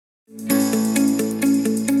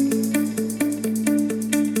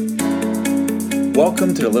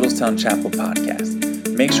Welcome to the Littlestown Chapel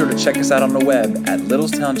podcast. Make sure to check us out on the web at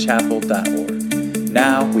littlestownchapel.org.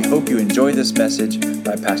 Now, we hope you enjoy this message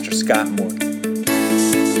by Pastor Scott Morgan.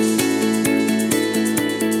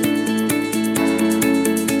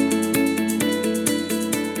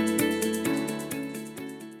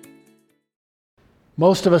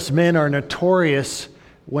 Most of us men are notorious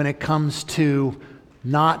when it comes to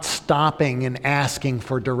not stopping and asking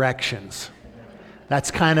for directions.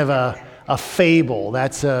 That's kind of a fable.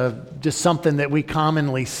 That's just something that we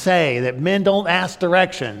commonly say, that men don't ask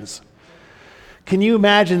directions. Can you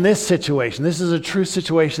imagine this situation? This is a true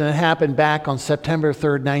situation that happened back on September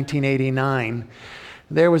 3rd, 1989.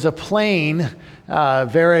 There was a plane,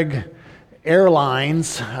 Varig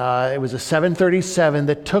Airlines, it was a 737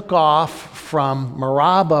 that took off from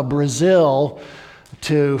Maraba, Brazil,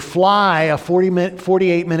 to fly a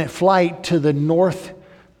 48-minute flight to the north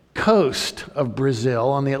coast of Brazil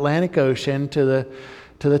on the Atlantic Ocean to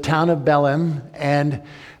the town of Belém. And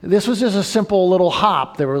this was just a simple little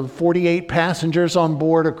hop. There were 48 passengers on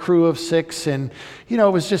board, a crew of 6, and it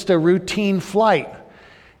was just a routine flight.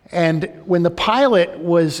 And when the pilot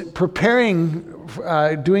was preparing,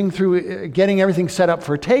 getting everything set up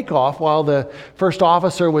for takeoff, while the first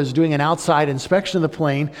officer was doing an outside inspection of the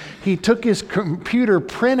plane, he took his computer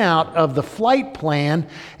printout of the flight plan,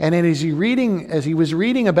 and as he was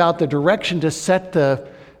reading about the direction to set the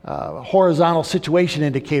horizontal situation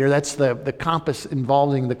indicator, that's the compass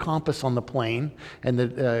involving the compass on the plane and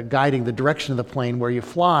the guiding the direction of the plane where you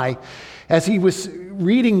fly. As he was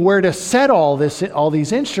reading where to set all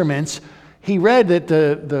these instruments, he read that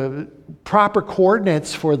the proper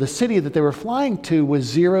coordinates for the city that they were flying to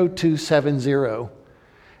was 0270.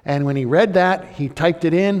 And when he read that, he typed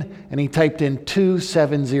it in, and he typed in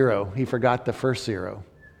 270. He forgot the first zero.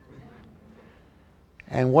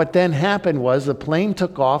 And what then happened was the plane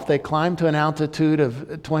took off, they climbed to an altitude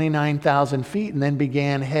of 29,000 feet, and then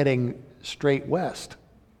began heading straight west.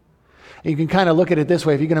 You can kind of look at it this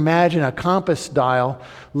way. If you can imagine a compass dial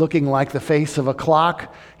looking like the face of a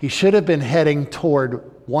clock, he should have been heading toward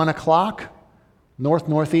 1 o'clock,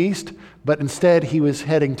 north-northeast, but instead he was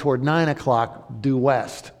heading toward 9 o'clock, due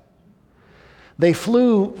west. They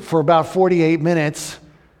flew for about 48 minutes,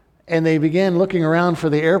 and they began looking around for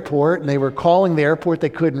the airport, and they were calling the airport. They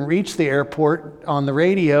couldn't reach the airport on the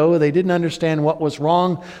radio. They didn't understand what was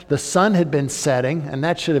wrong. The sun had been setting, and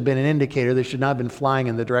that should have been an indicator. They should not have been flying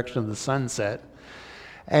in the direction of the sunset.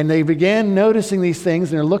 And they began noticing these things,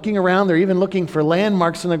 and they're looking around. They're even looking for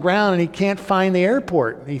landmarks on the ground, and he can't find the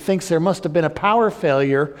airport. He thinks there must have been a power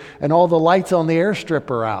failure, and all the lights on the airstrip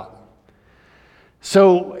are out.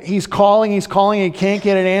 So he's calling, he can't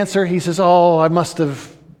get an answer. He says, I must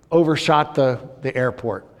have overshot the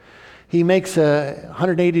airport. He makes a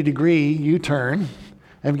 180-degree U-turn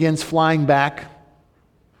and begins flying back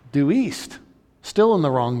due east, still in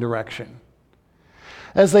the wrong direction.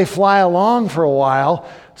 As they fly along for a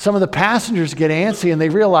while, some of the passengers get antsy and they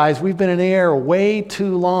realize we've been in the air way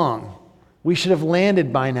too long. We should have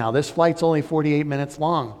landed by now. This flight's only 48 minutes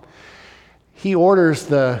long. He orders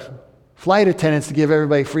the flight attendants to give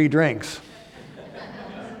everybody free drinks.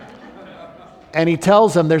 And he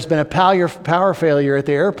tells them there's been a power failure at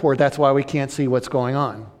the airport. That's why we can't see what's going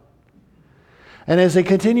on. And as they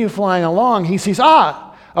continue flying along, he sees,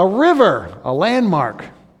 a river, a landmark.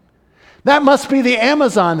 That must be the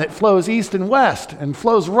Amazon that flows east and west and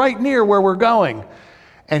flows right near where we're going.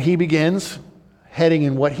 And he begins heading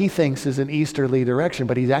in what he thinks is an easterly direction,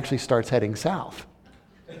 but he actually starts heading south.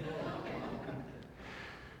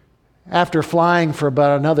 After flying for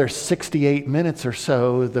about another 68 minutes or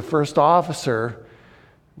so, the first officer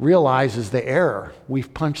realizes the error.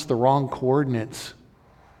 We've punched the wrong coordinates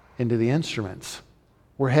into the instruments.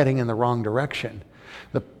 We're heading in the wrong direction.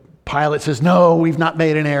 The pilot says, no, we've not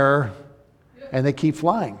made an error. And they keep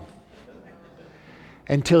flying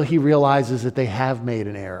until he realizes that they have made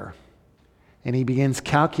an error. And he begins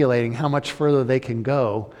calculating how much further they can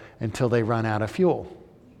go until they run out of fuel.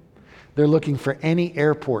 They're looking for any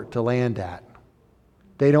airport to land at.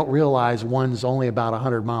 They don't realize one's only about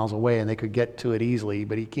 100 miles away and they could get to it easily,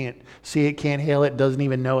 but he can't see it, can't hail it, doesn't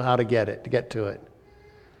even know how to get to it.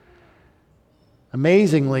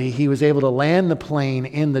 Amazingly, he was able to land the plane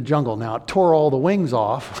in the jungle. Now, it tore all the wings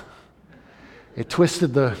off. It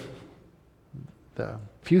twisted the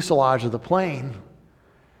fuselage of the plane,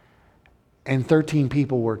 and 13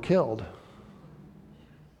 people were killed.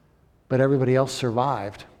 But everybody else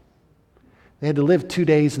survived. They had to live 2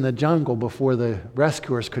 days in the jungle before the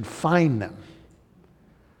rescuers could find them.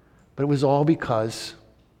 But it was all because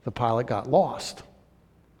the pilot got lost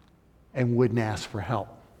and wouldn't ask for help.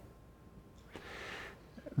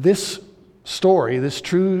 This story, this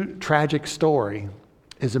true tragic story,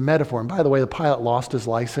 is a metaphor. And by the way, the pilot lost his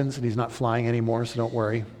license and he's not flying anymore, so don't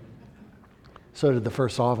worry. So did the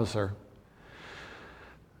first officer.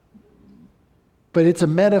 But it's a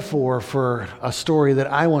metaphor for a story that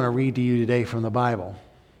I want to read to you today from the Bible.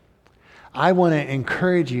 I want to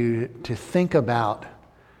encourage you to think about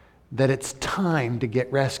that it's time to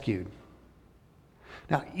get rescued.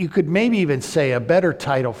 Now, you could maybe even say a better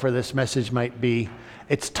title for this message might be,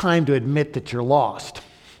 it's time to admit that you're lost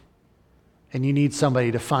and you need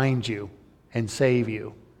somebody to find you and save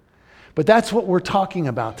you. But that's what we're talking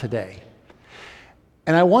about today.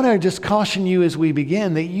 And I want to just caution you as we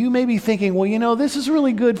begin that you may be thinking, well, you know, this is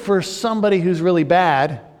really good for somebody who's really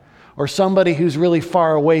bad, or somebody who's really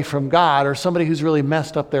far away from God, or somebody who's really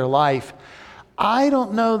messed up their life. I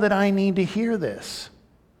don't know that I need to hear this.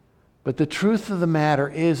 But the truth of the matter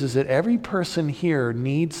is that every person here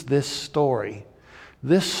needs this story.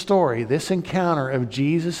 This encounter of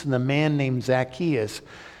Jesus and the man named Zacchaeus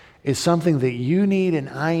is something that you need and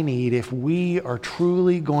I need if we are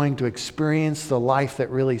truly going to experience the life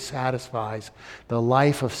that really satisfies, the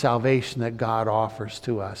life of salvation that God offers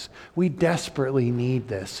to us. We desperately need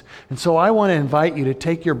this. And so I want to invite you to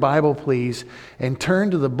take your Bible, please, and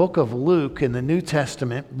turn to the book of Luke in the New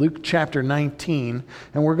Testament, Luke chapter 19,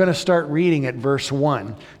 and we're going to start reading at verse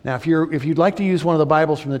 1. Now, if you'd like to use one of the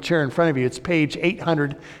Bibles from the chair in front of you, it's page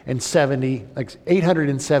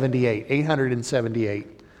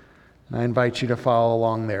 878. And I invite you to follow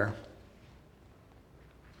along there.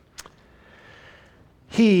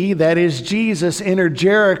 He, that is Jesus, entered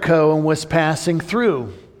Jericho and was passing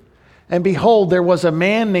through. And behold, there was a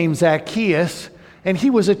man named Zacchaeus, and he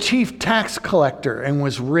was a chief tax collector and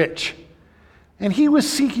was rich. And he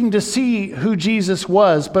was seeking to see who Jesus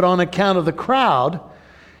was, but on account of the crowd,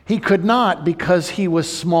 he could not because he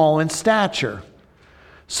was small in stature.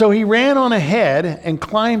 So he ran on ahead and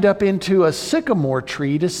climbed up into a sycamore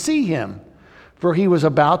tree to see him, for he was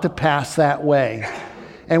about to pass that way.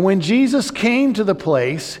 And when Jesus came to the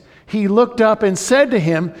place, he looked up and said to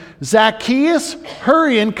him, Zacchaeus,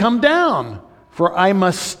 hurry and come down, for I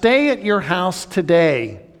must stay at your house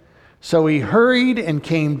today. So he hurried and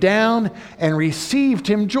came down and received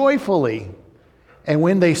him joyfully. And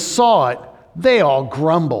when they saw it, they all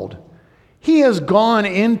grumbled. He has gone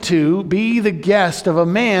in to be the guest of a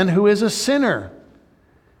man who is a sinner.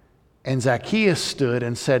 And Zacchaeus stood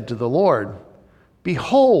and said to the Lord,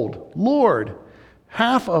 Behold, Lord,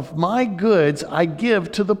 half of my goods I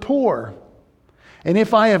give to the poor. And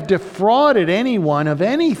if I have defrauded anyone of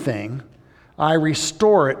anything, I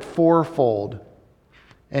restore it fourfold.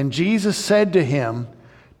 And Jesus said to him,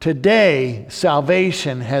 Today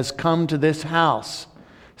salvation has come to this house,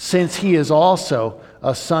 since he is also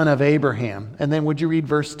a son of Abraham. And then would you read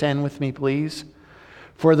verse 10 with me, please?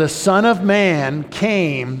 For the Son of Man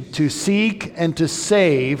came to seek and to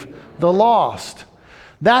save the lost.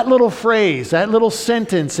 That little phrase, that little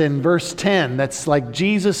sentence in verse 10, that's like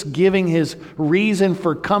Jesus giving his reason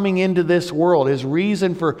for coming into this world, his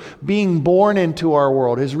reason for being born into our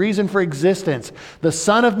world, his reason for existence. The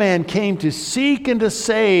Son of Man came to seek and to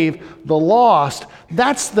save the lost.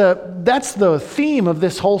 That's the theme of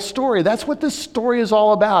this whole story. That's what this story is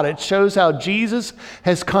all about. It shows how Jesus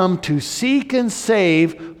has come to seek and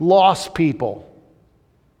save lost people.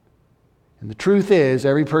 And the truth is,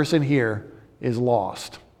 every person here is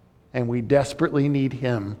lost, and we desperately need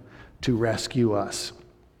him to rescue us.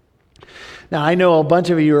 Now, I know a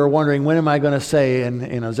bunch of you are wondering, when am I going to say,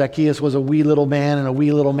 and Zacchaeus was a wee little man, and a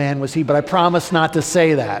wee little man was he, but I promise not to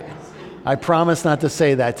say that. I promise not to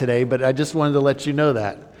say that today, but I just wanted to let you know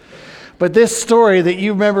that. But this story that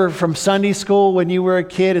you remember from Sunday school when you were a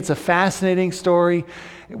kid, it's a fascinating story.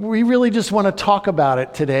 We really just want to talk about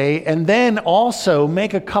it today, and then also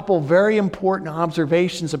make a couple very important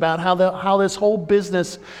observations about how this whole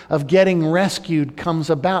business of getting rescued comes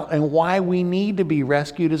about, and why we need to be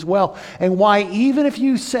rescued as well, and why even if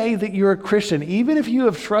you say that you're a Christian, even if you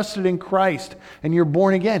have trusted in Christ and you're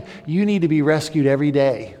born again, you need to be rescued every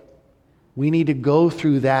day. We need to go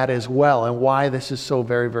through that as well, and why this is so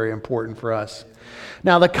very, very important for us.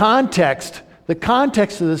 Now, the context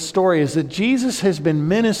of this story is that Jesus has been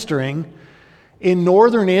ministering in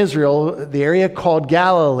northern Israel, the area called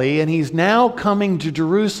Galilee, and he's now coming to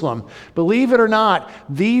Jerusalem. Believe it or not,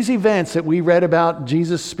 these events that we read about,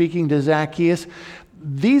 Jesus speaking to Zacchaeus,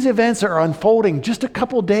 these events are unfolding just a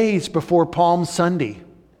couple days before Palm Sunday.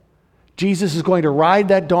 Jesus is going to ride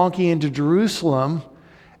that donkey into Jerusalem,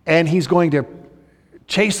 and he's going to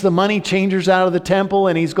chase the money changers out of the temple,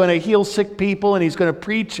 and he's going to heal sick people, and he's going to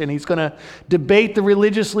preach, and he's going to debate the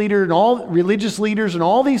religious leaders, and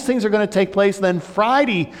all these things are going to take place. And then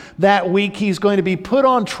Friday that week, he's going to be put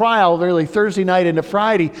on trial, really Thursday night into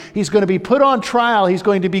Friday. He's going to be put on trial. He's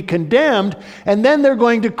going to be condemned, and then they're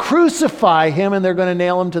going to crucify him, and they're going to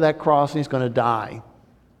nail him to that cross, and he's going to die.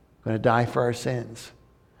 Going to die for our sins.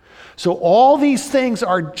 So all these things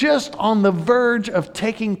are just on the verge of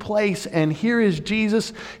taking place. And here is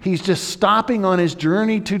Jesus. He's just stopping on his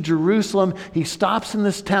journey to Jerusalem. He stops in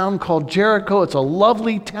this town called Jericho. It's a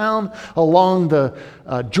lovely town along the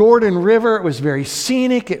Jordan River. It was very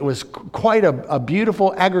scenic. It was quite a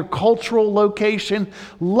beautiful agricultural location.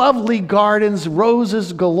 Lovely gardens,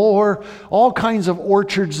 roses galore, all kinds of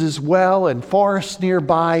orchards as well, and forests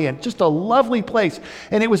nearby, and just a lovely place.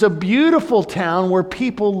 And it was a beautiful town where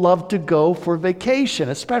people loved to go for vacation,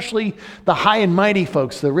 especially the high and mighty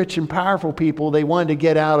folks, the rich and powerful people. They wanted to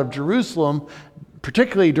get out of Jerusalem,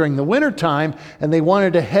 particularly during the wintertime, and they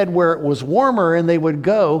wanted to head where it was warmer, and they would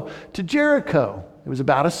go to Jericho. It was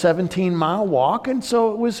about a 17-mile walk, and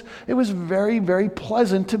so it was very, very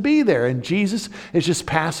pleasant to be there. And Jesus is just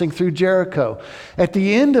passing through Jericho. At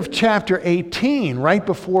the end of chapter 18, right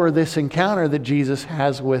before this encounter that Jesus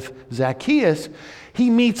has with Zacchaeus,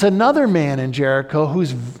 he meets another man in Jericho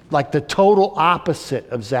who's like the total opposite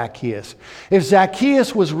of Zacchaeus. If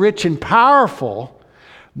Zacchaeus was rich and powerful,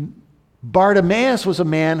 Bartimaeus was a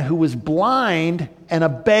man who was blind and a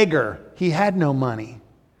beggar. He had no money.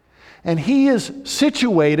 And he is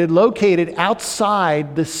located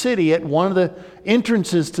outside the city at one of the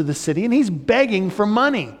entrances to the city, and he's begging for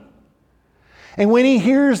money. And when he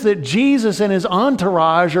hears that Jesus and his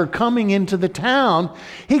entourage are coming into the town,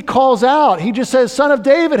 he calls out. He just says, "Son of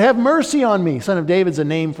David, have mercy on me." Son of David's a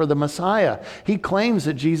name for the Messiah. He claims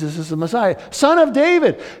that Jesus is the Messiah. "Son of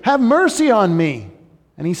David, have mercy on me."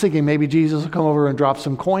 And he's thinking maybe Jesus will come over and drop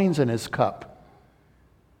some coins in his cup.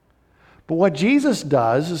 But what Jesus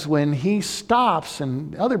does is when he stops,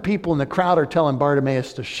 and other people in the crowd are telling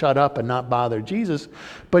Bartimaeus to shut up and not bother Jesus,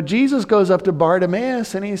 but Jesus goes up to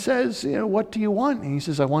Bartimaeus and he says, "What do you want?" And he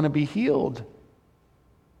says, "I want to be healed.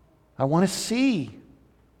 I want to see."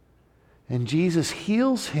 And Jesus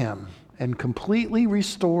heals him and completely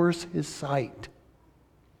restores his sight.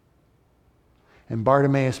 And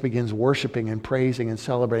Bartimaeus begins worshiping and praising and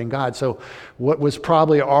celebrating God. So what was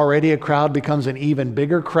probably already a crowd becomes an even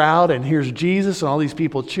bigger crowd. And here's Jesus and all these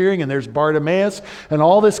people cheering. And there's Bartimaeus and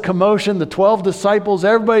all this commotion. The 12 disciples,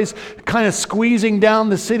 everybody's kind of squeezing down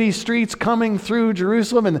the city streets coming through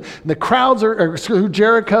Jerusalem. And the crowds are through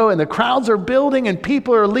Jericho. And the crowds are building. And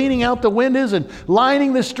people are leaning out the windows and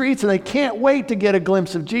lining the streets. And they can't wait to get a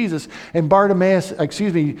glimpse of Jesus. And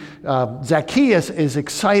Zacchaeus is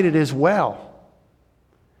excited as well.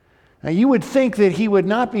 Now, you would think that he would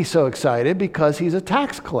not be so excited because he's a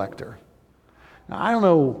tax collector. Now, I don't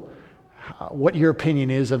know what your opinion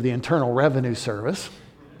is of the Internal Revenue Service.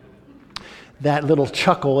 That little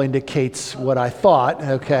chuckle indicates what I thought,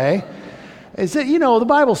 okay? Is that, the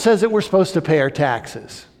Bible says that we're supposed to pay our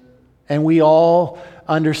taxes. And we all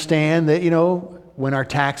understand that, when our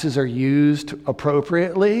taxes are used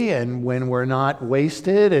appropriately and when we're not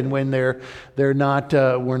wasted and when we're not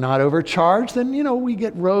overcharged, then we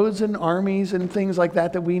get roads and armies and things like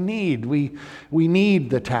that we need. We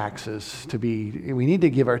need the taxes we need to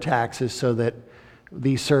give our taxes so that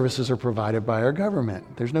these services are provided by our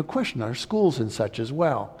government. There's no question, our schools and such as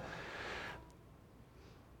well.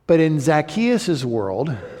 But in Zacchaeus'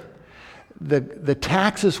 world, the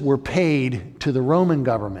taxes were paid to the Roman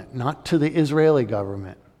government, not to the Israeli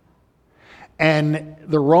government. And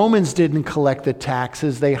the Romans didn't collect the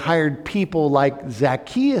taxes. They hired people like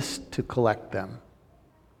Zacchaeus to collect them.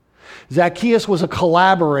 Zacchaeus was a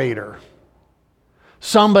collaborator,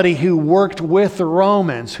 somebody who worked with the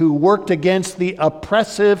Romans, who worked against the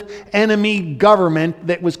oppressive enemy government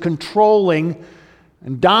that was controlling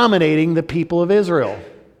and dominating the people of Israel.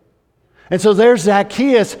 And so there's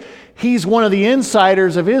Zacchaeus. He's one of the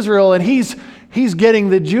insiders of Israel, and he's getting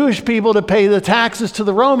the Jewish people to pay the taxes to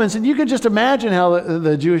the Romans. And you can just imagine how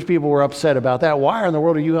the Jewish people were upset about that. Why in the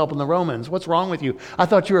world are you helping the Romans? What's wrong with you? I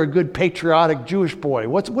thought you were a good patriotic Jewish boy.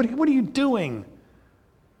 What are you doing?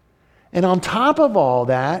 And on top of all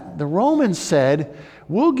that, the Romans said,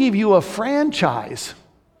 "We'll give you a franchise.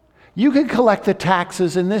 You can collect the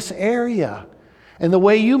taxes in this area. And the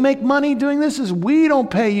way you make money doing this is we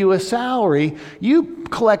don't pay you a salary. You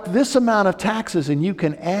collect this amount of taxes and you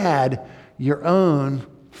can add your own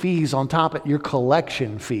fees on top of your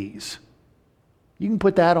collection fees. You can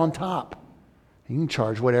put that on top. You can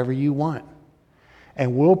charge whatever you want.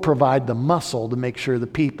 And we'll provide the muscle to make sure the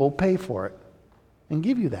people pay for it." and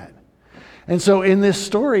give you that. And so in this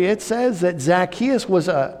story, it says that Zacchaeus was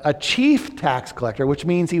a chief tax collector, which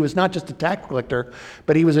means he was not just a tax collector,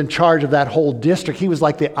 but he was in charge of that whole district. He was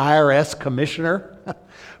like the IRS commissioner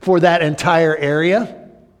for that entire area.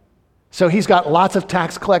 So he's got lots of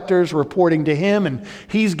tax collectors reporting to him, and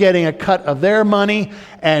he's getting a cut of their money,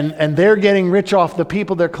 and they're getting rich off the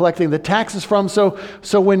people they're collecting the taxes from. So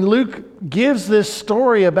when Luke gives this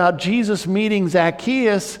story about Jesus meeting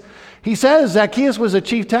Zacchaeus, he says Zacchaeus was a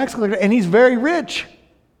chief tax collector, and he's very rich.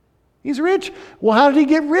 He's rich. Well, how did he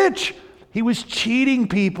get rich? He was cheating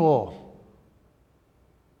people,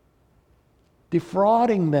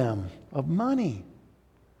 defrauding them of money,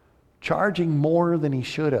 charging more than he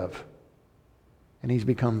should have. And he's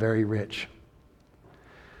become very rich.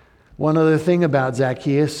 One other thing about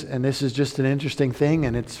Zacchaeus, and this is just an interesting thing,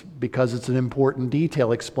 and it's because it's an important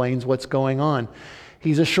detail, explains what's going on.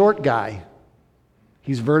 He's a short guy.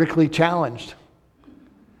 He's vertically challenged.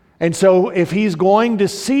 And so if he's going to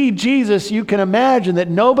see Jesus, you can imagine that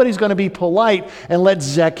nobody's going to be polite and let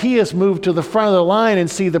Zacchaeus move to the front of the line and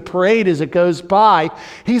see the parade as it goes by.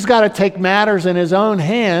 He's got to take matters in his own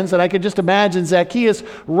hands. And I could just imagine Zacchaeus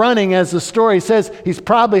running, as the story says. He's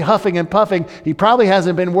probably huffing and puffing. He probably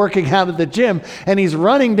hasn't been working out at the gym. And he's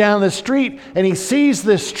running down the street and he sees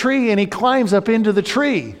this tree and he climbs up into the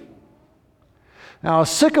tree. Now, a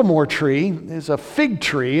sycamore tree is a fig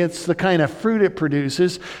tree. It's the kind of fruit it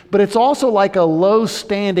produces, but it's also like a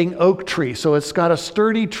low-standing oak tree. So it's got a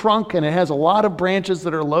sturdy trunk, and it has a lot of branches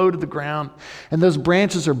that are low to the ground, and those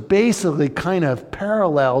branches are basically kind of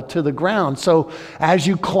parallel to the ground. So as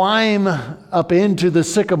you climb up into the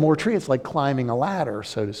sycamore tree, it's like climbing a ladder,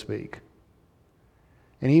 so to speak.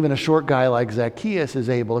 And even a short guy like Zacchaeus is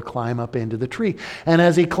able to climb up into the tree. And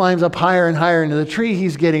as he climbs up higher and higher into the tree,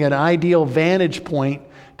 he's getting an ideal vantage point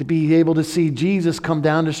to be able to see Jesus come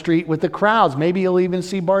down the street with the crowds. Maybe he'll even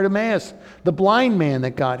see Bartimaeus, the blind man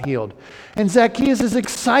that got healed. And Zacchaeus is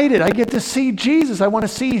excited. I get to see Jesus. I want to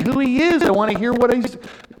see who he is. I want to hear what he's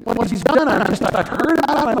done. I've heard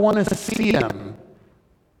about him. I want to see him.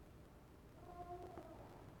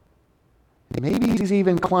 Maybe he's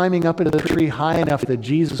even climbing up into the tree high enough that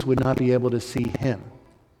Jesus would not be able to see him,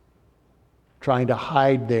 trying to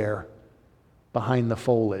hide there behind the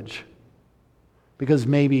foliage. Because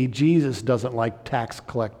maybe Jesus doesn't like tax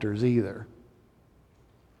collectors either.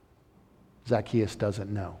 Zacchaeus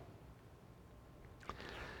doesn't know.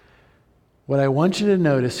 What I want you to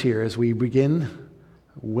notice here as we begin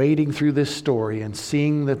wading through this story and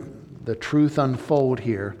seeing the truth unfold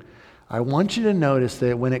here, I want you to notice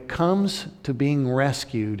that when it comes to being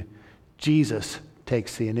rescued, Jesus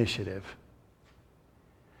takes the initiative.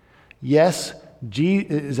 Yes,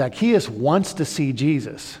 Zacchaeus wants to see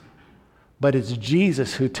Jesus, but it's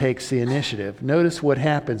Jesus who takes the initiative. Notice what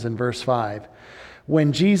happens in verse 5.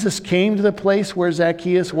 When Jesus came to the place where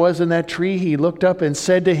Zacchaeus was in that tree, he looked up and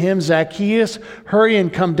said to him, "Zacchaeus, hurry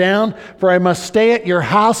and come down, for I must stay at your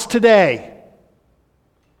house today."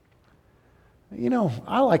 You know,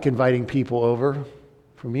 I like inviting people over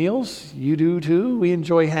for meals. You do too. We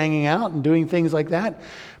enjoy hanging out and doing things like that.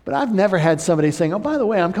 But I've never had somebody saying, "Oh, by the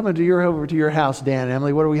way, I'm coming over to your house, Dan and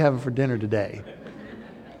Emily. What are we having for dinner today?"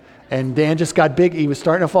 And Dan just got big. He was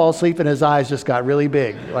starting to fall asleep and his eyes just got really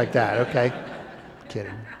big like that. Okay.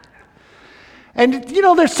 Kidding. And you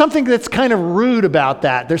know, there's something that's kind of rude about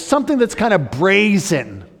that. There's something that's kind of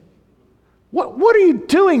brazen. What are you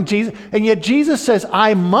doing, Jesus? And yet Jesus says,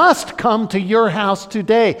 "I must come to your house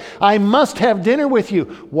today. I must have dinner with you."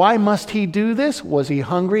 Why must he do this? Was he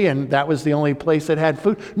hungry and that was the only place that had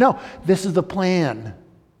food? No, this is the plan.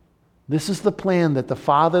 This is the plan that the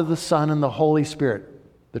Father, the Son, and the Holy Spirit,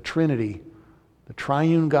 the Trinity, the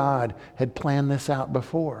triune God, had planned this out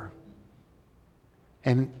before.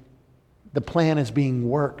 And the plan is being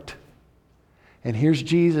worked. And here's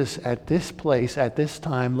Jesus at this place, at this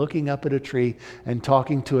time, looking up at a tree and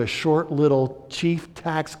talking to a short little chief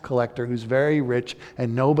tax collector who's very rich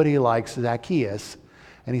and nobody likes Zacchaeus.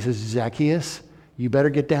 And he says, "Zacchaeus, you better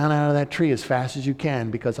get down out of that tree as fast as you can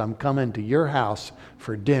because I'm coming to your house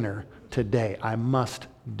for dinner today. I must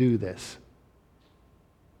do this."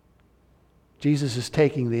 Jesus is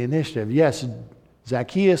taking the initiative. Yes,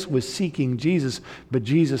 Zacchaeus was seeking Jesus, but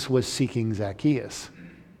Jesus was seeking Zacchaeus.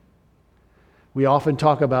 We often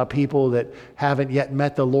talk about people that haven't yet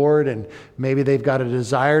met the Lord, and maybe they've got a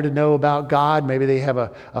desire to know about God. Maybe they have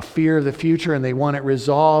a fear of the future and they want it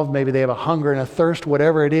resolved. Maybe they have a hunger and a thirst,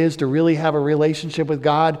 whatever it is, to really have a relationship with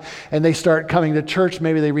God. And they start coming to church.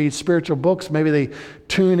 Maybe they read spiritual books. Maybe they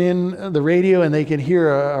tune in the radio and they can hear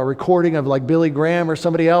a recording of like Billy Graham or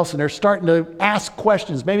somebody else, and they're starting to ask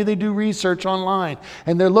questions. Maybe they do research online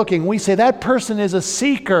and they're looking. We say that person is a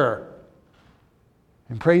seeker.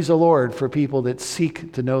 And praise the Lord for people that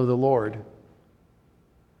seek to know the Lord.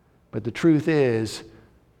 But the truth is,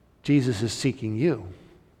 Jesus is seeking you.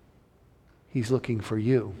 He's looking for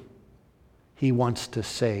you. He wants to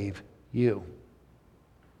save you.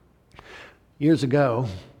 Years ago,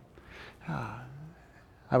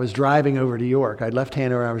 I was driving over to York. I'd left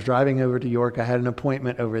Hanover. I was driving over to York. I had an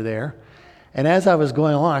appointment over there. And as I was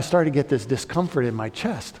going along, I started to get this discomfort in my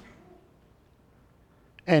chest.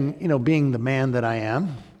 And, being the man that I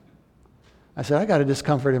am, I said, I got a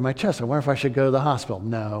discomfort in my chest. I wonder if I should go to the hospital.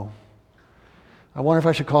 No. I wonder if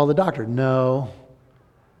I should call the doctor. No.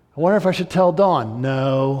 I wonder if I should tell Dawn.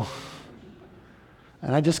 No.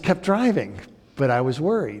 And I just kept driving, but I was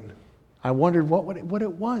worried. I wondered what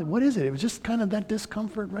it was. What is it? It was just kind of that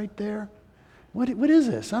discomfort right there. What is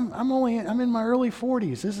this? I'm in my early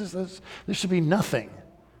 40s. This should be nothing.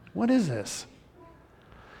 What is this?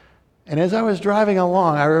 And as I was driving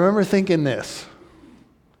along, I remember thinking this: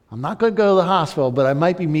 I'm not going to go to the hospital, but I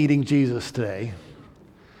might be meeting Jesus today.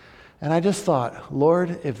 And I just thought,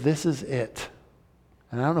 Lord, if this is it,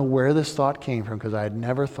 and I don't know where this thought came from because I had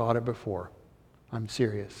never thought it before. I'm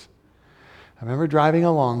serious. I remember driving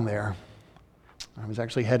along there. I was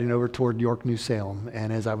actually heading over toward York, New Salem.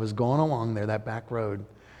 And as I was going along there, that back road,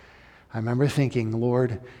 I remember thinking,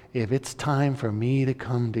 Lord, if it's time for me to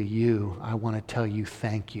come to you, I want to tell you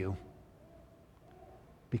thank you.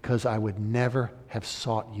 Because I would never have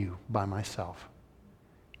sought you by myself.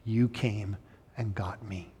 You came and got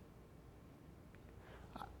me.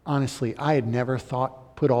 Honestly, I had never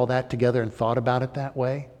put all that together and thought about it that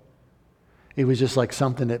way. It was just like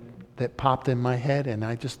something that popped in my head, and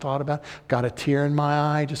I just thought about it. Got a tear in my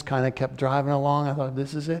eye, just kind of kept driving along. I thought,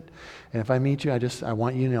 this is it. And if I meet you, I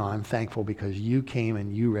want you to know I'm thankful because you came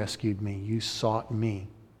and you rescued me. You sought me.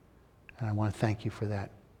 And I want to thank you for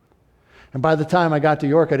that. And by the time I got to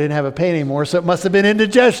York, I didn't have a pain anymore, so it must have been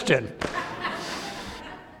indigestion.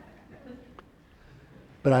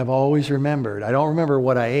 But I've always remembered, I don't remember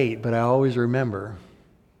what I ate, but I always remember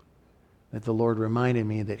that the Lord reminded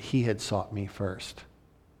me that He had sought me first.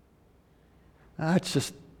 Now, that's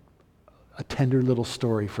just a tender little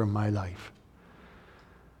story from my life.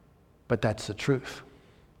 But that's the truth.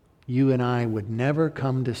 You and I would never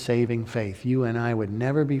come to saving faith. You and I would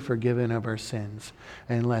never be forgiven of our sins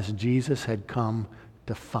unless Jesus had come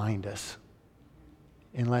to find us,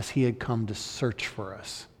 unless He had come to search for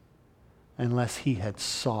us, unless He had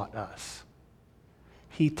sought us.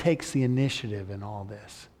 He takes the initiative in all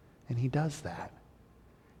this, and He does that.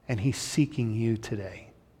 And He's seeking you today.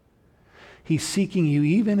 He's seeking you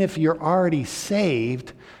even if you're already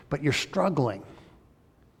saved, but you're struggling.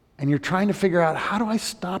 And you're trying to figure out, how do I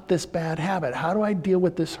stop this bad habit? How do I deal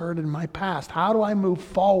with this hurt in my past? How do I move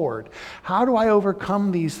forward? How do I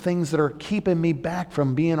overcome these things that are keeping me back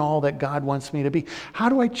from being all that God wants me to be? How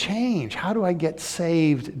do I change? How do I get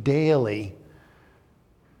saved daily?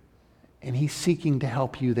 And He's seeking to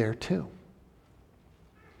help you there too.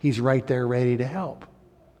 He's right there ready to help.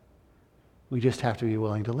 We just have to be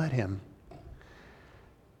willing to let Him.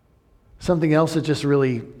 Something else that's just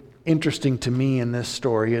really interesting to me in this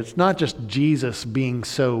story, it's not just Jesus being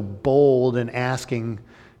so bold and asking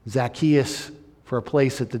Zacchaeus for a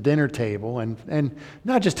place at the dinner table, and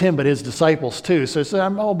not just him, but his disciples too. So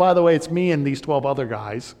oh, by the way, it's me and these 12 other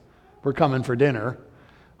guys. We're coming for dinner.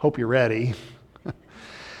 Hope you're ready.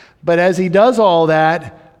 But as He does all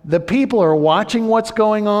that, the people are watching what's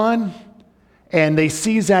going on, and they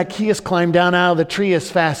see Zacchaeus climb down out of the tree as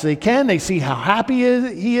fast as they can. They see how happy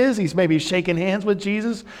he is. He's maybe shaking hands with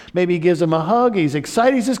Jesus. Maybe He gives him a hug. He's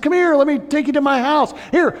excited. He says, come here, let me take you to my house.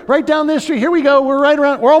 Here, right down this street. Here we go. We're right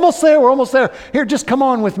around. We're almost there. Here, just come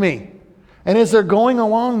on with me. And as they're going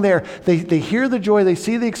along there, they hear the joy. They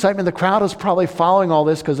see the excitement. The crowd is probably following all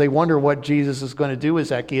this because they wonder what Jesus is going to do with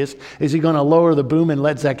Zacchaeus. Is He going to lower the boom and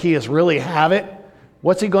let Zacchaeus really have it?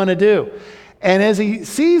 What's He going to do? And as he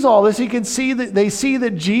sees all this, he can see that they see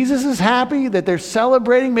that Jesus is happy, that they're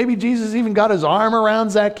celebrating. Maybe Jesus even got His arm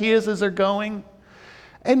around Zacchaeus as they're going.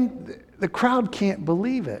 And the crowd can't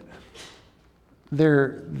believe it.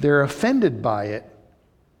 They're offended by it.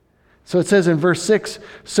 So it says in verse 6,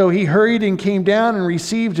 so He hurried and came down and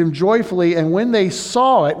received him joyfully. And when they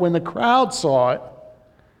saw it, when the crowd saw it,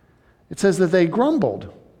 It says that they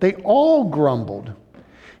grumbled. They all grumbled.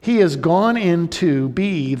 He has gone in to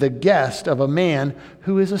be the guest of a man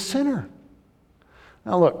who is a sinner.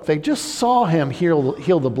 Now look, they just saw him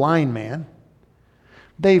heal the blind man.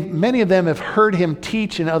 Many of them have heard him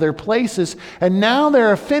teach in other places, and now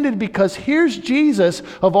they're offended because here's Jesus,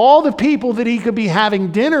 of all the people that he could be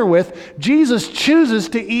having dinner with, Jesus chooses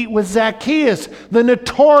to eat with Zacchaeus, the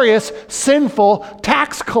notorious sinful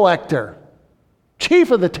tax collector,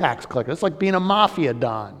 chief of the tax collectors. It's like being a mafia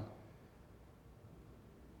don.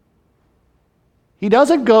 He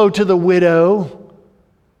doesn't go to the widow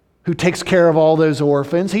who takes care of all those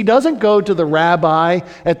orphans. He doesn't go to the rabbi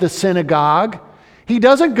at the synagogue. He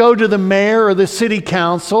doesn't go to the mayor or the city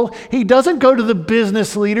council. He doesn't go to the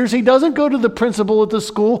business leaders. He doesn't go to the principal at the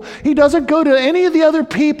school. He doesn't go to any of the other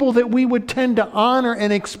people that we would tend to honor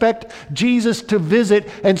and expect Jesus to visit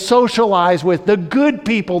and socialize with. The good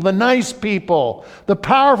people, the nice people, the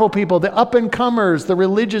powerful people, the up-and-comers, the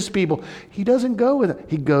religious people. He doesn't go with it.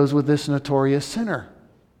 He goes with this notorious sinner,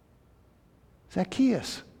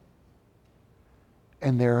 Zacchaeus.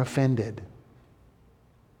 And they're offended.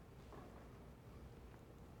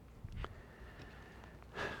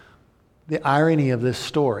 The irony of this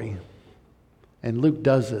story, and Luke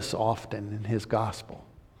does this often in his gospel,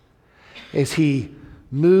 is he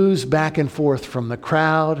moves back and forth from the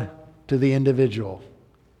crowd to the individual,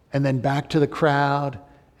 and then back to the crowd,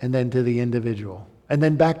 and then to the individual, and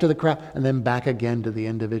then back to the crowd, and then back again to the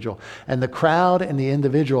individual. And the crowd and the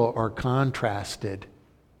individual are contrasted.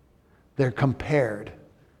 They're compared.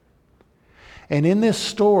 And in this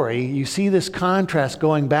story, you see this contrast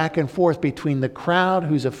going back and forth between the crowd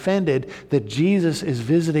who's offended that Jesus is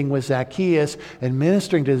visiting with Zacchaeus and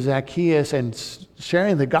ministering to Zacchaeus and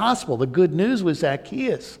sharing the gospel, the good news with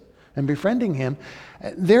Zacchaeus and befriending him.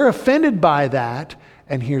 They're offended by that.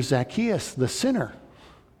 And here's Zacchaeus, the sinner,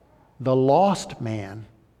 the lost man.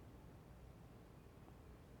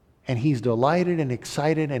 And he's delighted and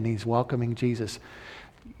excited and he's welcoming Jesus.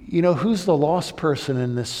 You know, who's the lost person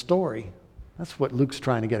in this story? That's what Luke's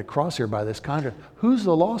trying to get across here by this contrast. Who's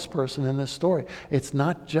the lost person in this story? It's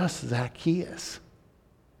not just Zacchaeus.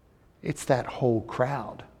 It's that whole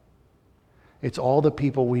crowd. It's all the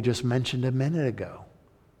people we just mentioned a minute ago.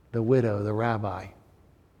 The widow, the rabbi,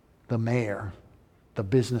 the mayor, the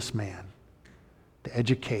businessman, the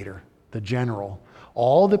educator, the general.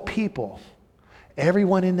 All the people,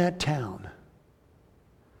 everyone in that town,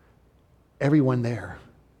 everyone there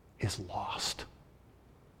is lost.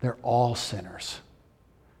 They're all sinners.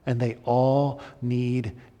 And they all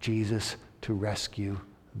need Jesus to rescue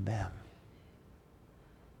them.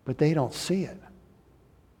 But they don't see it.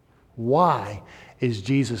 Why is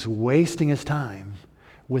Jesus wasting his time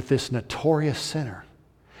with this notorious sinner?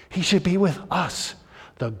 He should be with us,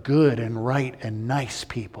 the good and right and nice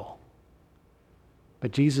people.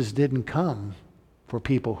 But Jesus didn't come for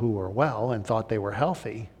people who were well and thought they were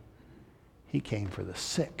healthy. He came for the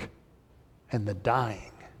sick and the dying.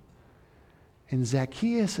 And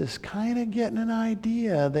Zacchaeus is kind of getting an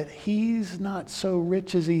idea that he's not so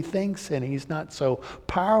rich as he thinks, and he's not so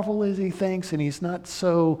powerful as he thinks, and he's not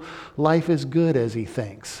so life is good as he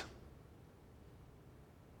thinks.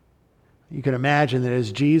 You can imagine that as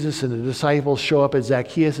Jesus and the disciples show up at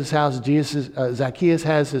Zacchaeus' house, Zacchaeus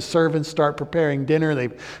has his servants start preparing dinner.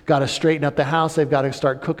 They've got to straighten up the house. They've got to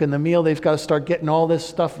start cooking the meal. They've got to start getting all this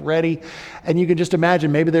stuff ready. And you can just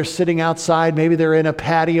imagine, maybe they're sitting outside. Maybe they're in a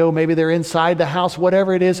patio. Maybe they're inside the house.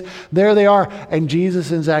 Whatever it is, there they are. And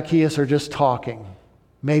Jesus and Zacchaeus are just talking.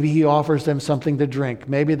 Maybe he offers them something to drink.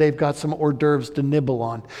 Maybe they've got some hors d'oeuvres to nibble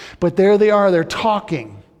on. But there they are. They're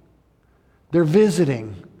talking. They're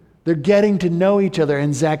visiting. They're getting to know each other.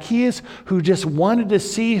 And Zacchaeus, who just wanted to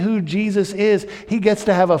see who Jesus is, he gets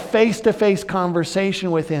to have a face-to-face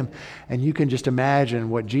conversation with him. And you can just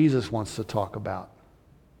imagine what Jesus wants to talk about.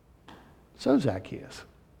 So, Zacchaeus,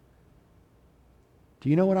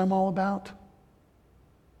 do you know what I'm all about?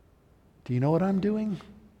 Do you know what I'm doing?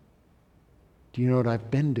 Do you know what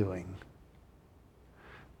I've been doing?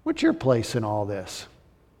 What's your place in all this?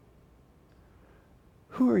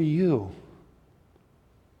 Who are you?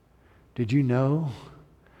 Did you know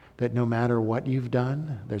that no matter what you've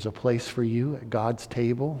done, there's a place for you at God's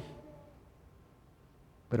table?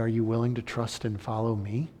 But are you willing to trust and follow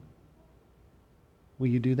me? Will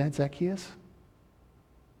you do that, Zacchaeus?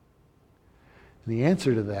 And the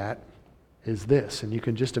answer to that is this, and you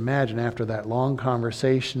can just imagine after that long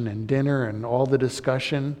conversation and dinner and all the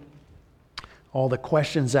discussion, all the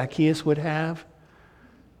questions Zacchaeus would have,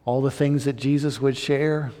 all the things that Jesus would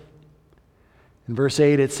share. In verse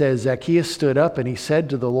 8 it says, Zacchaeus stood up and he said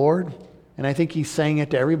to the Lord, and I think he's saying it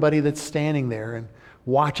to everybody that's standing there, and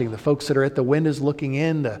watching, the folks that are at the windows looking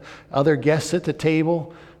in, the other guests at the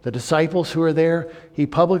table, the disciples who are there. He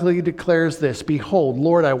publicly declares this, "Behold,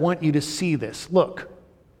 Lord, I want you to see this. Look,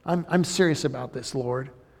 I'm serious about this, Lord.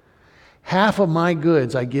 Half of my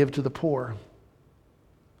goods I give to the poor.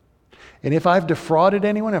 And if I've defrauded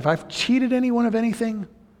anyone, if I've cheated anyone of anything,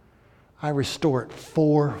 I restore it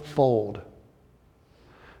fourfold."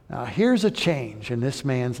 Now, here's a change in this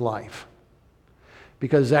man's life.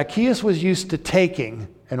 Because Zacchaeus was used to taking,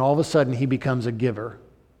 and all of a sudden he becomes a giver.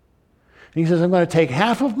 And he says, "I'm going to take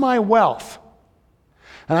half of my wealth,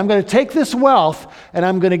 and I'm going to take this wealth, and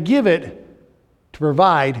I'm going to give it to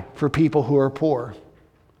provide for people who are poor.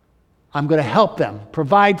 I'm going to help them,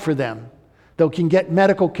 provide for them. They can get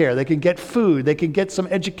medical care, they can get food, they can get some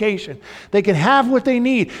education. They can have what they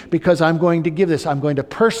need because I'm going to give this. I'm going to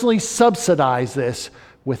personally subsidize this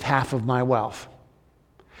with half of my wealth.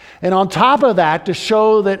 And on top of that, to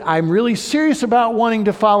show that I'm really serious about wanting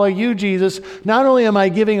to follow you, Jesus, not only am I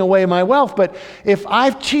giving away my wealth, but if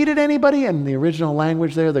I've cheated anybody," and the original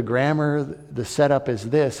language there, the grammar, the setup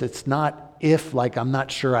is this. It's not if, like I'm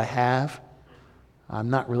not sure I have.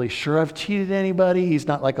 I'm not really sure I've cheated anybody. He's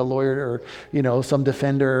not like a lawyer or, some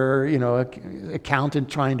defender or, accountant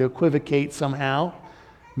trying to equivocate somehow,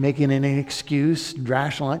 making an excuse,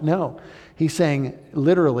 rationalize. No, he's saying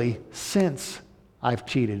literally, since I've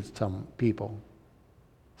cheated some people,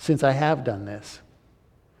 since I have done this,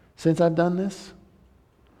 since I've done this,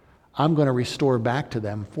 I'm going to restore back to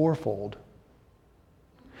them fourfold.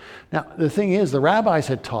 Now, the thing is, the rabbis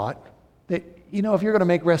had taught that, if you're going to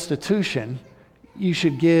make restitution, you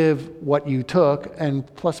should give what you took and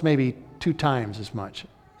plus maybe 2 times as much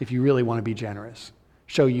if you really want to be generous,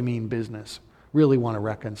 show you mean business, really want to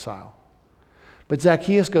reconcile. But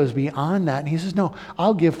Zacchaeus goes beyond that and he says, "No,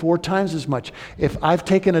 I'll give 4 times as much. If I've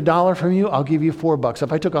taken $1 from you, I'll give you $4.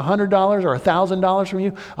 If I took $100 or $1,000 from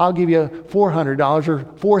you, I'll give you $400 or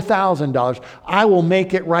 $4,000. I will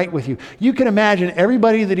make it right with you." You can imagine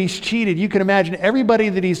everybody that he's cheated. You can imagine everybody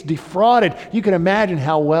that he's defrauded. You can imagine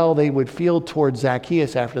how well they would feel towards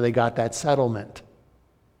Zacchaeus after they got that settlement.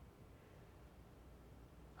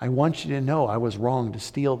 "I want you to know I was wrong to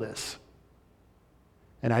steal this.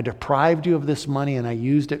 And I deprived you of this money and I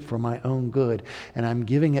used it for my own good. And I'm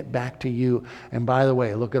giving it back to you. And by the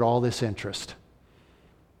way, look at all this interest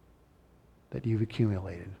that you've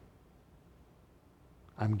accumulated.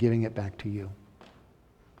 I'm giving it back to you."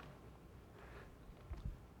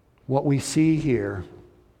 What we see here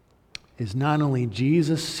is not only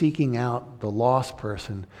Jesus seeking out the lost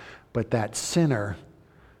person, but that sinner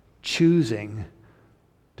choosing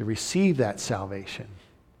to receive that salvation.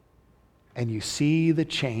 And you see the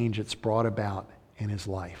change it's brought about in his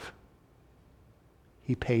life.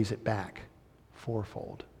 He pays it back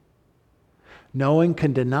fourfold. No one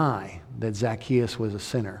can deny that Zacchaeus was a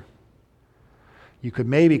sinner. You could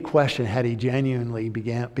maybe question had he genuinely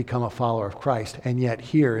become a follower of Christ, and yet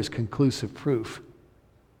here is conclusive proof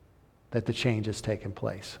that the change has taken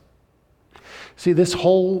place. See, this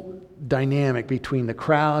whole dynamic between the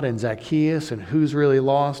crowd and Zacchaeus and who's really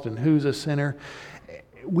lost and who's a sinner,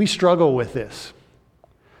 we struggle with this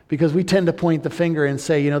because we tend to point the finger and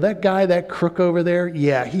say, that guy, that crook over there,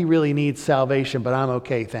 yeah, he really needs salvation, but I'm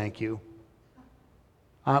okay, thank you.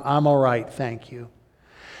 I'm all right, thank you.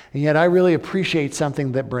 And yet I really appreciate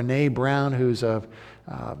something that Brene Brown, who's a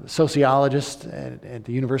sociologist at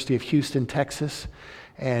the University of Houston, Texas,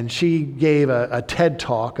 and she gave a TED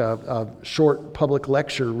Talk, a short public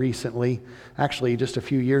lecture recently, actually just a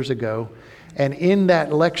few years ago. And in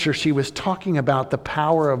that lecture, she was talking about the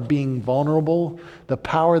power of being vulnerable, the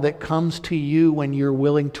power that comes to you when you're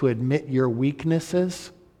willing to admit your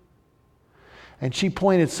weaknesses. And she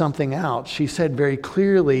pointed something out. She said very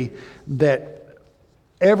clearly that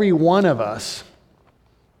every one of us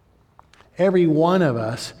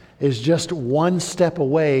is just one step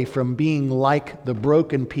away from being like the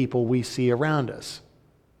broken people we see around us.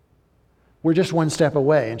 We're just one step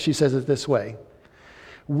away. And she says it this way: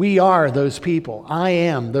 we are those people. I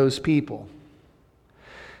am those people.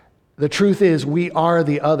 The truth is, we are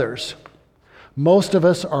the others. Most of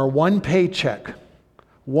us are one paycheck,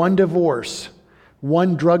 one divorce,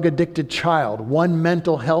 one drug-addicted child, one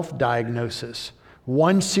mental health diagnosis,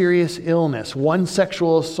 one serious illness, one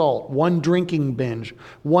sexual assault, one drinking binge,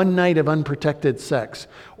 one night of unprotected sex,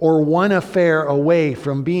 or one affair away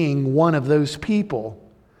from being one of those people,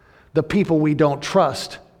 the people we don't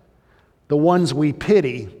trust, the ones we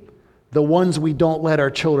pity, the ones we don't let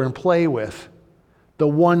our children play with, the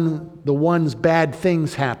ones bad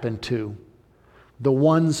things happen to, the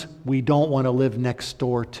ones we don't want to live next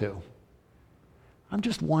door to. I'm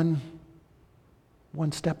just one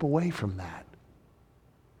step away from that.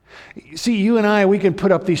 See, you and I, we can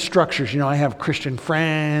put up these structures. I have Christian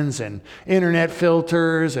Friends and internet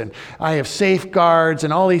filters, and I have safeguards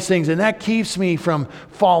and all these things, and that keeps me from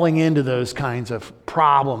falling into those kinds of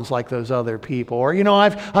problems like those other people. Or,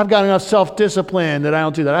 I've got enough self-discipline that I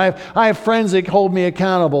don't do that. I have friends that hold me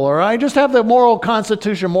accountable, or I just have the moral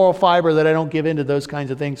constitution, moral fiber that I don't give into those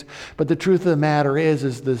kinds of things. But the truth of the matter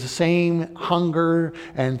is the same hunger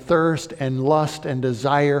and thirst and lust and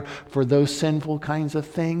desire for those sinful kinds of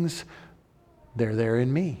things, they're there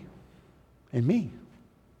in me,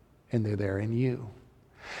 and they're there in you.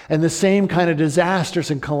 And the same kind of disasters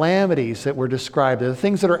and calamities that were described, the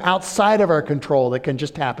things that are outside of our control that can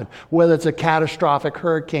just happen, whether it's a catastrophic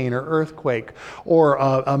hurricane or earthquake, or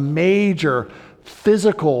a major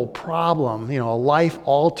physical problem, a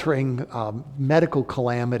life-altering medical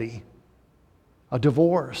calamity, a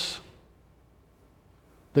divorce,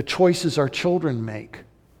 the choices our children make,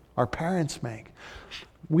 our parents make.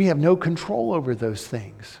 We have no control over those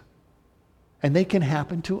things. And they can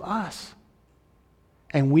happen to us.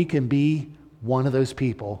 And we can be one of those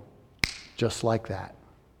people just like that.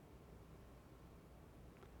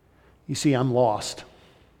 You see, I'm lost.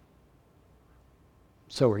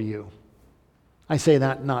 So are you. I say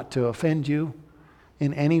that not to offend you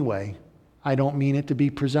in any way. I don't mean it to be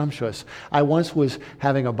presumptuous. I once was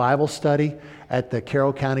having a Bible study at the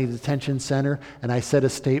Carroll County Detention Center, and I said a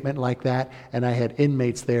statement like that, and I had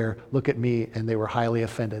inmates there look at me, and they were highly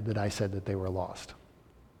offended that I said that they were lost.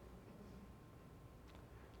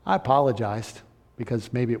 I apologized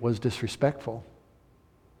because maybe it was disrespectful,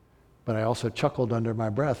 but I also chuckled under my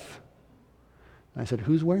breath. I said,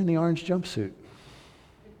 "Who's wearing the orange jumpsuit?"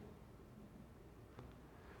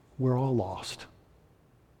 We're all lost.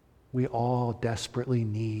 We all desperately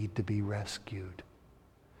need to be rescued.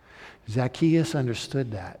 Zacchaeus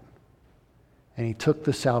understood that, and he took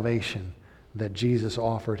the salvation that Jesus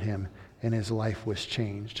offered him, and his life was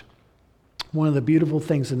changed. One of the beautiful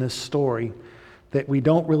things in this story that we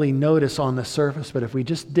don't really notice on the surface, but if we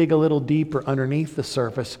just dig a little deeper underneath the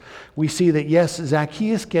surface, we see that yes,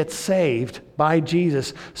 Zacchaeus gets saved by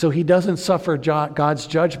Jesus, so he doesn't suffer God's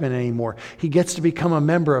judgment anymore. He gets to become a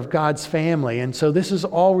member of God's family, and so this is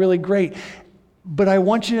all really great. But I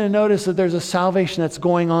want you to notice that there's a salvation that's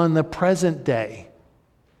going on in the present day.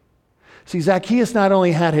 See, Zacchaeus not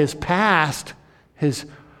only had his past, his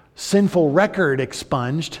sinful record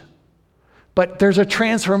expunged, but there's a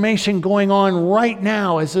transformation going on right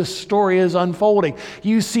now as this story is unfolding.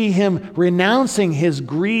 You see him renouncing his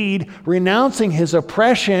greed, renouncing his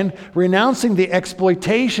oppression, renouncing the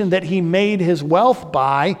exploitation that he made his wealth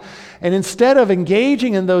by. And instead of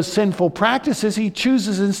engaging in those sinful practices, he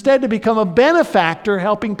chooses instead to become a benefactor,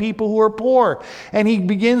 helping people who are poor. And he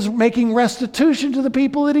begins making restitution to the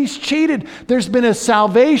people that he's cheated. There's been a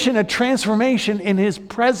salvation, a transformation in his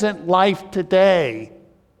present life today.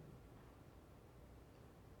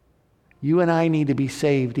 You and I need to be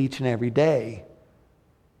saved each and every day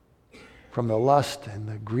from the lust and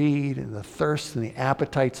the greed and the thirst and the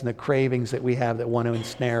appetites and the cravings that we have that want to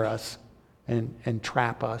ensnare us and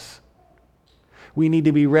trap us. We need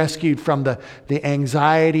to be rescued from the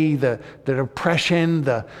anxiety, the depression,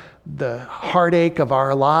 the heartache of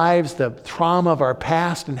our lives, the trauma of our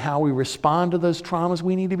past and how we respond to those traumas.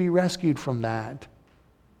 We need to be rescued from that.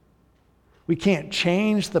 We can't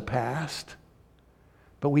change the past,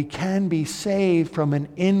 but we can be saved from an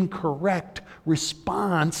incorrect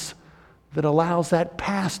response that allows that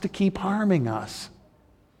past to keep harming us.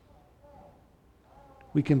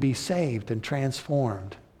 We can be saved and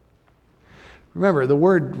transformed. Remember, the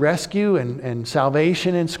word rescue and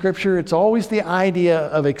salvation in Scripture, it's always the idea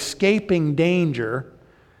of escaping danger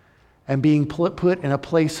and being put in a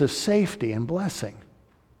place of safety and blessing.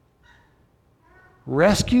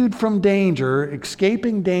 Rescued from danger,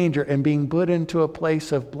 escaping danger, and being put into a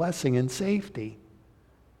place of blessing and safety.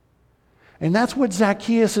 And that's what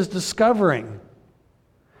Zacchaeus is discovering.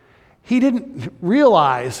 He didn't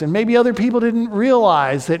realize, and maybe other people didn't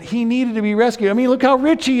realize, that he needed to be rescued. I mean, look how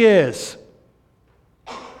rich he is.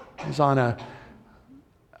 He was on a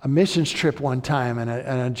missions trip one time, and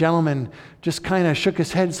a gentleman just kind of shook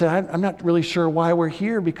his head and said, I'm not really sure why we're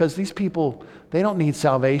here, because these people, they don't need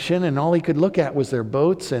salvation. And all he could look at was their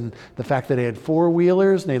boats and the fact that they had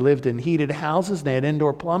four-wheelers and they lived in heated houses and they had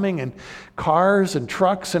indoor plumbing and cars and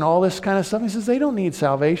trucks and all this kind of stuff. He says, they don't need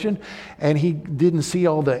salvation. And he didn't see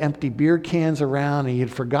all the empty beer cans around, and he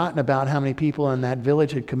had forgotten about how many people in that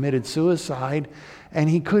village had committed suicide. And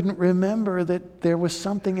he couldn't remember that there was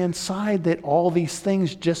something inside that all these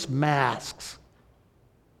things just masks.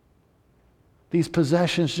 These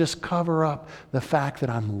possessions just cover up the fact that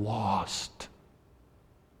I'm lost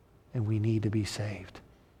and we need to be saved.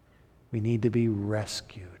 We need to be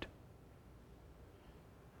rescued.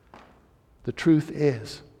 The truth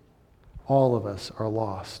is, all of us are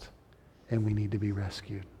lost, and we need to be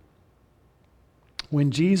rescued.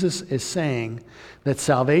 When Jesus is saying that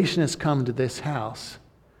salvation has come to this house,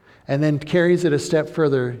 and then carries it a step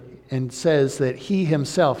further and says that he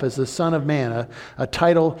himself is the Son of Man, a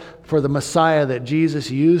title for the Messiah that Jesus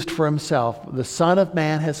used for himself. The Son of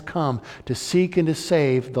Man has come to seek and to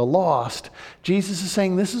save the lost. Jesus is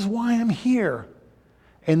saying, this is why I'm here.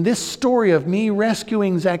 And this story of me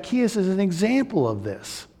rescuing Zacchaeus is an example of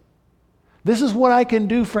this. This is what I can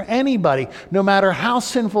do for anybody, no matter how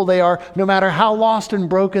sinful they are, no matter how lost and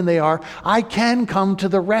broken they are. I can come to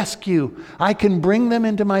the rescue. I can bring them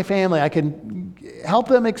into my family. I can help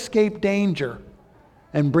them escape danger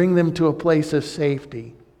and bring them to a place of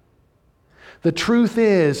safety. The truth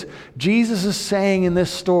is, Jesus is saying in this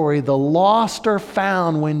story, the lost are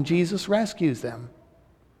found when Jesus rescues them.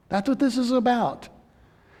 That's what this is about.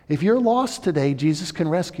 If you're lost today, Jesus can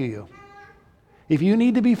rescue you. If you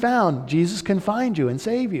need to be found, Jesus can find you and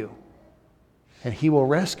save you. And he will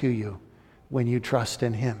rescue you when you trust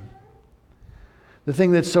in him. The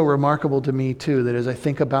thing that's so remarkable to me, too, that as I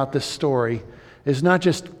think about this story, is not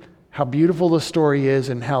just how beautiful the story is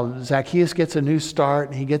and how Zacchaeus gets a new start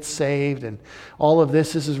and he gets saved and all of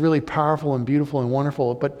this. This is really powerful and beautiful and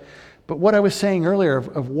wonderful. But what I was saying earlier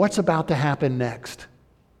of what's about to happen next.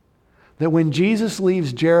 That when Jesus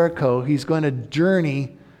leaves Jericho, he's going to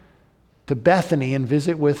journey to Bethany and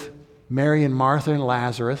visit with Mary and Martha and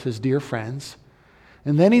Lazarus, his dear friends.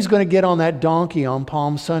 And then he's going to get on that donkey on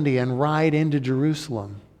Palm Sunday and ride into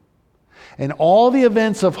Jerusalem. And all the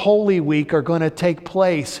events of Holy Week are going to take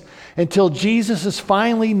place until Jesus is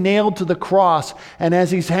finally nailed to the cross. And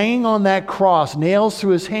as he's hanging on that cross, nails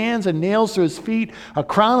through his hands and nails through his feet, a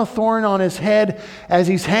crown of thorn on his head, as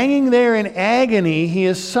he's hanging there in agony, he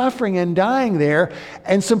is suffering and dying there.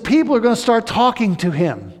 And some people are going to start talking to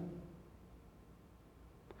him.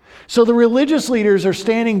 So the religious leaders are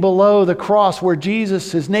standing below the cross where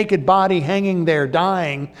Jesus, his naked body hanging there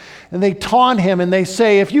dying, and they taunt him and they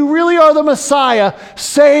say, if you really are the Messiah,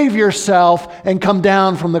 save yourself and come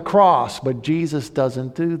down from the cross. But Jesus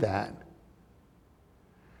doesn't do that.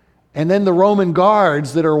 And then the Roman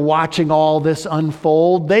guards that are watching all this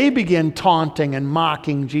unfold, they begin taunting and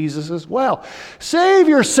mocking Jesus as well. Save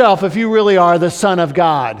yourself if you really are the Son of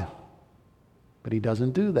God. But he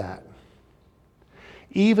doesn't do that.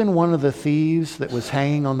 Even one of the thieves that was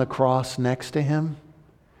hanging on the cross next to him,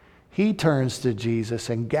 he turns to Jesus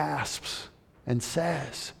and gasps and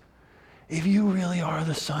says, if you really are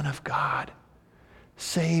the Son of God,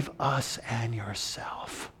 save us and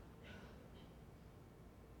yourself.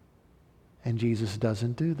 And Jesus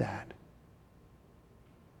doesn't do that.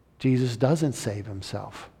 Jesus doesn't save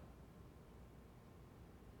himself.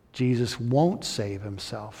 Jesus won't save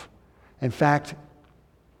himself. In fact,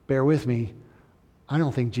 bear with me, I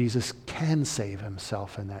don't think Jesus can save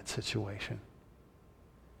himself in that situation.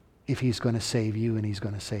 If he's going to save you and he's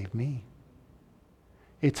going to save me.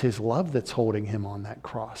 It's his love that's holding him on that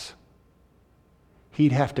cross.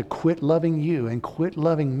 He'd have to quit loving you and quit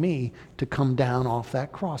loving me to come down off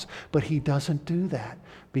that cross. But he doesn't do that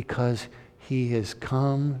because he has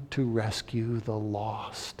come to rescue the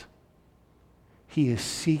lost. He is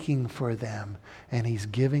seeking for them and he's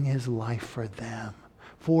giving his life for them.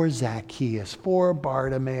 For Zacchaeus, for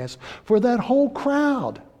Bartimaeus, for that whole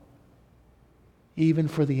crowd. Even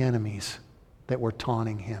for the enemies that were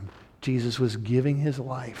taunting him. Jesus was giving his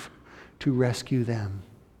life to rescue them.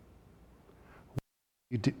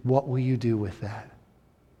 What will you do with that?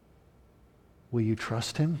 Will you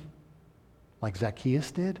trust him like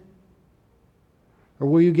Zacchaeus did? Or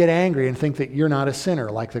will you get angry and think that you're not a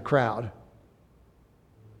sinner like the crowd?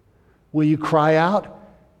 Will you cry out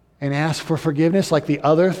and ask for forgiveness like the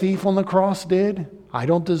other thief on the cross did?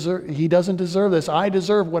 He doesn't deserve this. I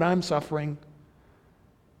deserve what I'm suffering.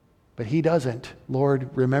 But he doesn't. Lord,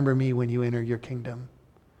 remember me when you enter your kingdom.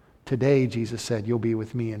 Today, Jesus said, you'll be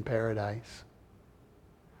with me in paradise.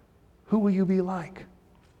 Who will you be like?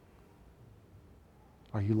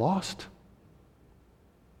 Are you lost?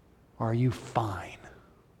 Or are you fine?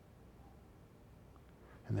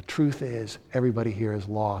 And the truth is, everybody here is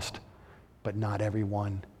lost, but not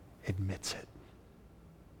everyone admits it.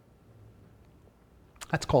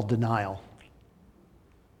 That's called denial.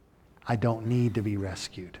 I don't need to be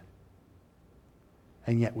rescued.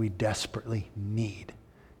 And yet we desperately need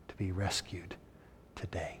to be rescued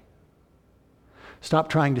today. Stop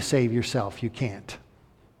trying to save yourself. You can't.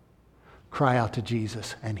 Cry out to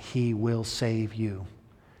Jesus and he will save you.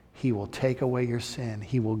 He will take away your sin.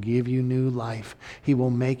 He will give you new life. He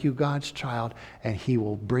will make you God's child, and He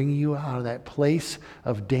will bring you out of that place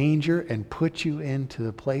of danger and put you into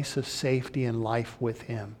the place of safety and life with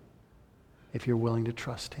Him, if you're willing to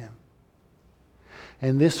trust Him.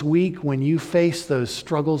 And this week, when you face those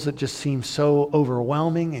struggles that just seem so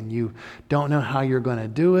overwhelming and you don't know how you're going to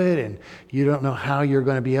do it and you don't know how you're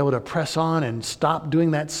going to be able to press on and stop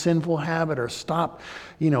doing that sinful habit or stop,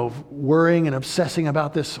 worrying and obsessing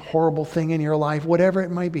about this horrible thing in your life, whatever it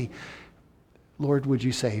might be, Lord, would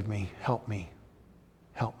you save me? Help me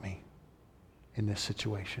in this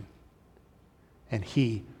situation. And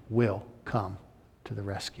He will come to the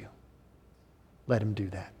rescue. Let Him do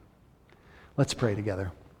that. Let's pray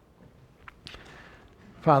together.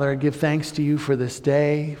 Father, I give thanks to you for this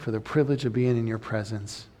day, for the privilege of being in your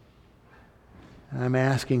presence. And I'm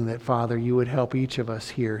asking that, Father, you would help each of us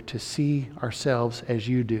here to see ourselves as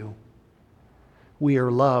you do. We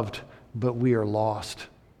are loved, but we are lost.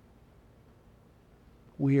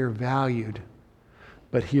 We are valued,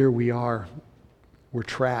 but here we are. We're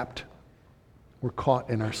trapped. We're caught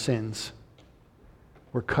in our sins.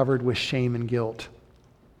 We're covered with shame and guilt.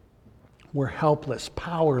 We're helpless,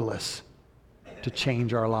 powerless to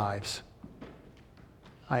change our lives.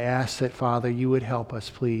 I ask that, Father, you would help us,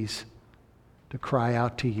 please, to cry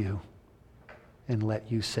out to you and let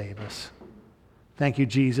you save us. Thank you,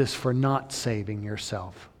 Jesus, for not saving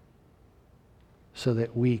yourself so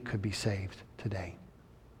that we could be saved today.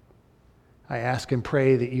 I ask and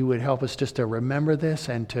pray that you would help us just to remember this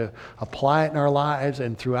and to apply it in our lives,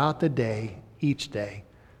 and throughout the day, each day,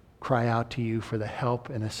 cry out to you for the help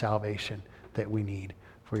and the salvation that we need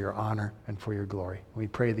for your honor and for your glory. We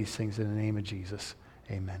pray these things in the name of Jesus.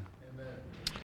 Amen.